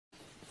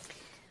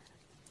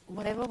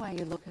whatever way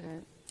you look at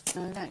it,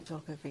 Novak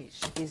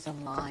Djokovic is a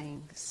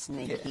lying,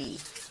 sneaky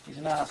He's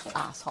an arsehole.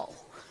 asshole.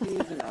 He's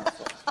an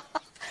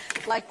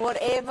arsehole. Like,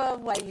 whatever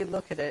way you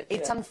look at it,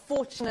 it's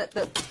unfortunate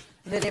that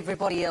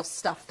everybody else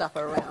stuffed up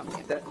around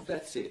him.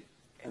 That's it.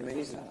 I mean,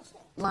 he's an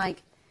arsehole.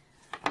 Like,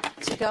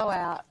 to go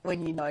out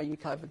when you know you're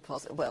COVID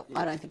positive. Well,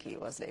 I don't think he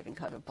was even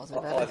COVID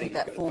positive. I don't think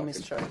that form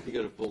is true. He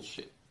got a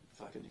bullshit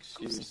fucking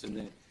excuse and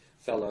then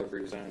fell over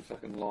his own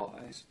fucking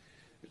lies,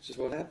 which is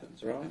what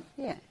happens, right?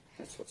 Yeah.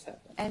 That's what's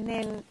happened. And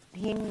then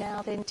him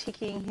now then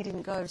ticking, he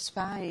didn't go to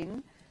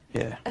Spain.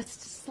 Yeah. It's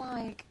just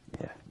like...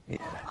 Yeah.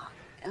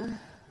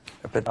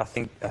 But I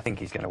think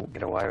he's going to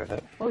get away with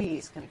it. Well, he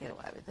is going to get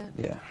away with it.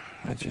 Yeah.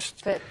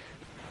 But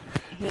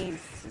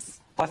he's...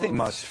 I think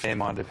most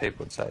fair-minded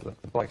people would say, look,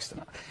 the bloke's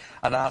an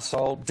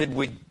arsehole. Did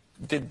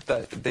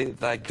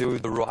they do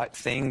the right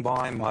thing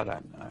by him? I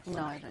don't know.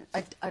 No, I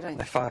don't.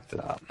 They fucked it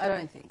up. I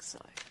don't think so.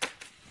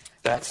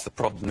 That's the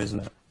problem,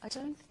 isn't it? I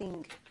don't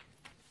think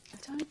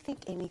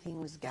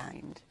anything was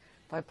gained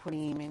by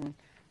putting him in.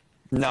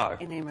 No.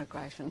 In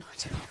immigration.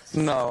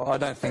 No, I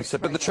don't think so.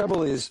 But the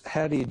trouble is,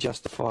 how do you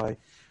justify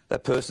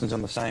that person's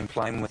on the same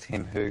plane with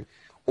him who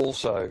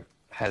also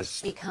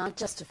has... You can't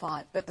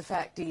justify it, but the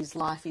fact is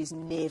life is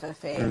never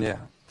fair. Yeah.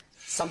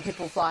 Some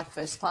people fly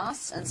first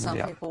class and some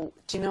people...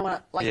 Do you know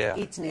what? Like,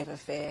 it's never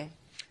fair.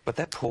 But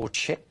that poor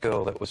Czech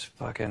girl that was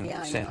fucking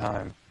sent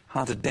home,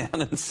 hunted down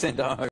and sent home.